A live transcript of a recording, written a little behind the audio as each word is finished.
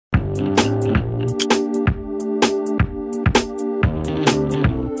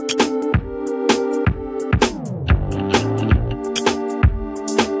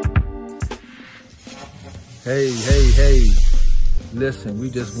Hey. Listen, we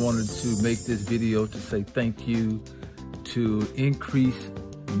just wanted to make this video to say thank you to Increase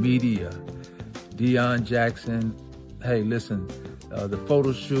Media. Deon Jackson, hey, listen, the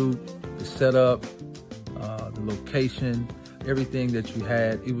photo shoot, the setup, the location, everything that you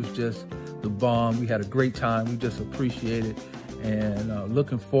had, it was just the bomb. We had a great time. We just appreciate it. And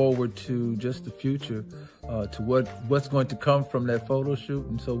looking forward to just the future, to what's going to come from that photo shoot.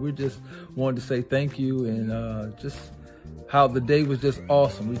 And so we just wanted to say thank you, and just how the day was just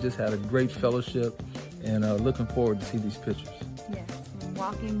awesome. We just had a great fellowship, and looking forward to see these pictures. Yes,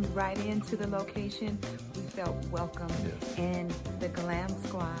 walking right into the location, we felt welcome. Yes. And the Glam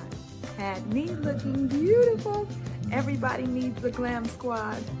Squad had me looking beautiful. Everybody needs the Glam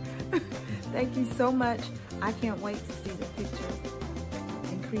Squad. Thank you so much. I can't wait to see the pictures.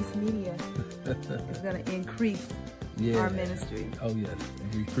 Increase Media is going to increase our ministry. Oh yes,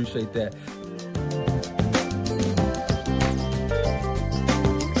 and we appreciate that.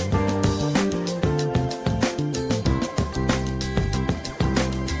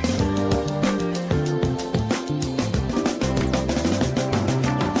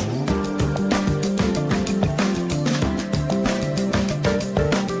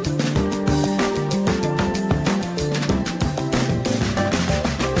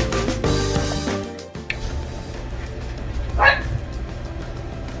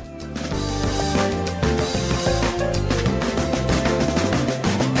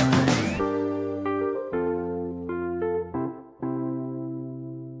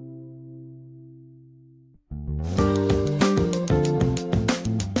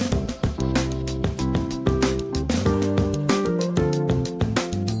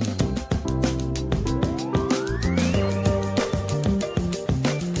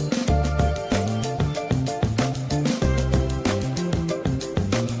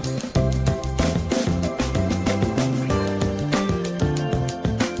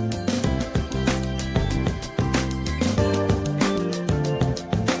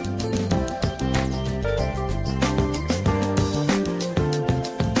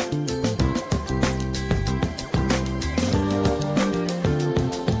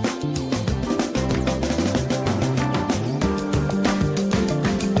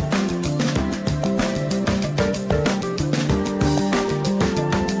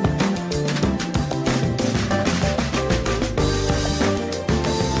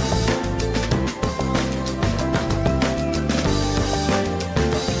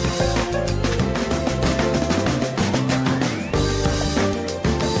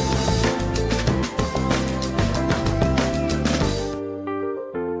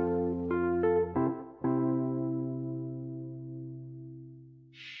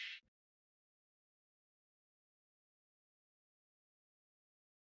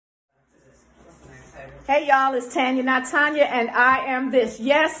 Hey y'all, it's Tanya, not Tanya, and I am this.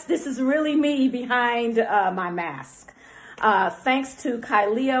 Yes, this is really me behind my mask. Thanks to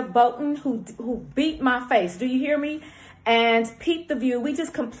Kylia Bolton who beat my face. Do you hear me? And Peep the View. We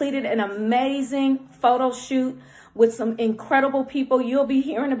just completed an amazing photo shoot with some incredible people. You'll be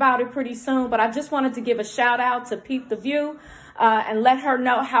hearing about it pretty soon, but I just wanted to give a shout out to Peep the View. And let them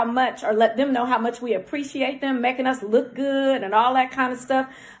know how much we appreciate them, making us look good and all that kind of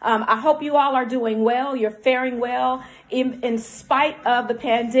stuff. I hope you all are doing well. You're faring well in spite of the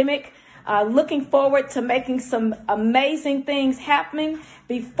pandemic. Looking forward to making some amazing things happening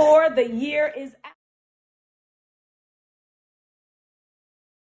before the year is out.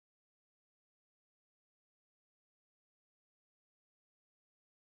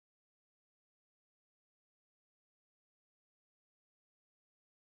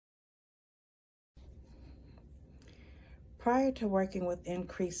 Prior to working with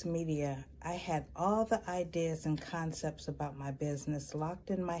Increase Media, I had all the ideas and concepts about my business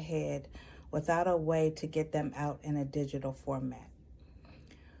locked in my head without a way to get them out in a digital format.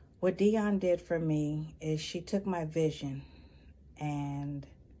 What Deon did for me is she took my vision and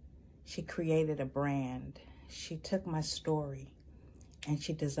she created a brand. She took my story and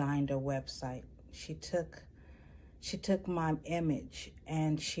she designed a website. She took my image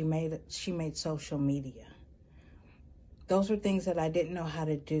and she made social media. Those were things that I didn't know how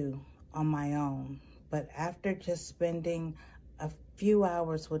to do on my own. But after just spending a few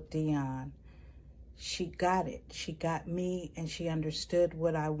hours with Deon, she got it. She got me, and she understood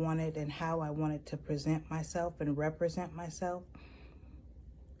what I wanted and how I wanted to present myself and represent myself.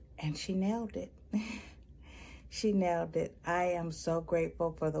 And she nailed it. She nailed it. I am so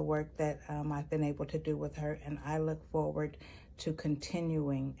grateful for the work that I've been able to do with her, and I look forward to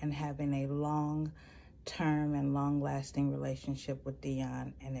continuing and having a long-term and long-lasting relationship with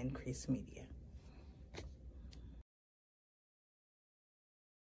Deon and Increase Media.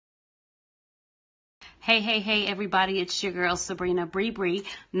 Hey, everybody, it's your girl, Sabrina Bree,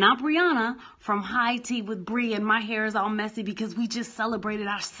 not Brianna, from High Tea with Bree, and my hair is all messy because we just celebrated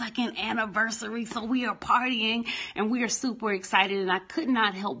our 2nd anniversary, so we are partying, and we are super excited, and I could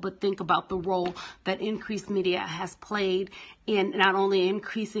not help but think about the role that Increased Media has played in not only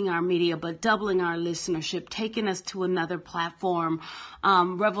increasing our media, but doubling our listenership, taking us to another platform,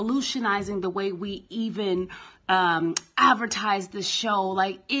 revolutionizing the way we even advertise the show.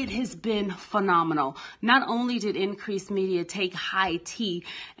 Like, it has been phenomenal. Not only did Increased Media take High Tea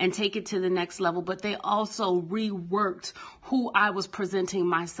and take it to the next level, but they also reworked who I was presenting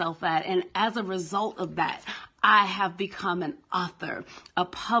myself at. And as a result of that, I have become an author, a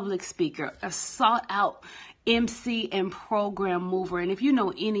public speaker, a sought out MC and program mover. And if you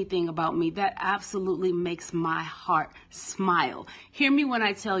know anything about me, that absolutely makes my heart smile. Hear me when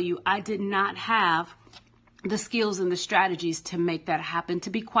I tell you, I did not have the skills and the strategies to make that happen. To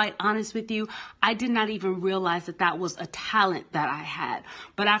be quite honest with you, I did not even realize that that was a talent that I had.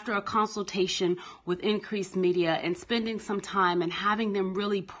 But after a consultation with Increased Media and spending some time and having them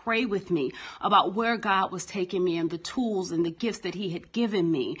really pray with me about where God was taking me and the tools and the gifts that He had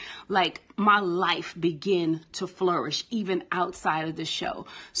given me, like, my life began to flourish even outside of the show.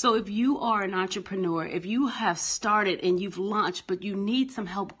 So if you are an entrepreneur, if you have started and you've launched, but you need some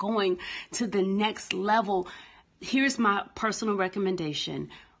help going to the next level, here's my personal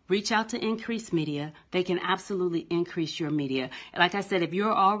recommendation. Reach out to Increased Media. They can absolutely increase your media. Like I said, if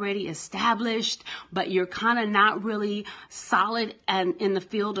you're already established, but you're kind of not really solid and in the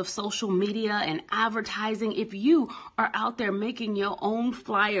field of social media and advertising, if you are out there making your own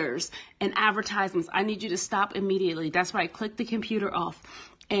flyers and advertisements, I need you to stop immediately. That's right. Click the computer off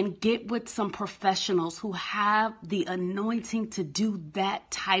and get with some professionals who have the anointing to do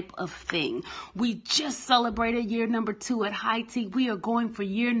that type of thing. We just celebrated year number 2 at High Tea. We are going for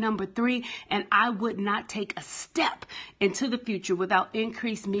year number 3, and I would not take a step into the future without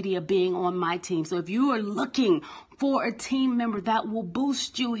Increased Media being on my team. So if you are looking for a team member that will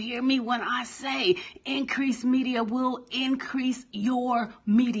boost you, hear me when I say Increased Media will increase your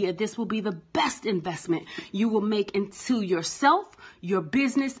media. This will be the best investment you will make into yourself, your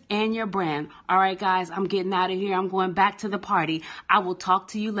business, and your brand. All right, guys, I'm getting out of here. I'm going back to the party. I will talk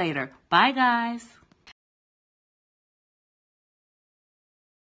to you later. Bye, guys.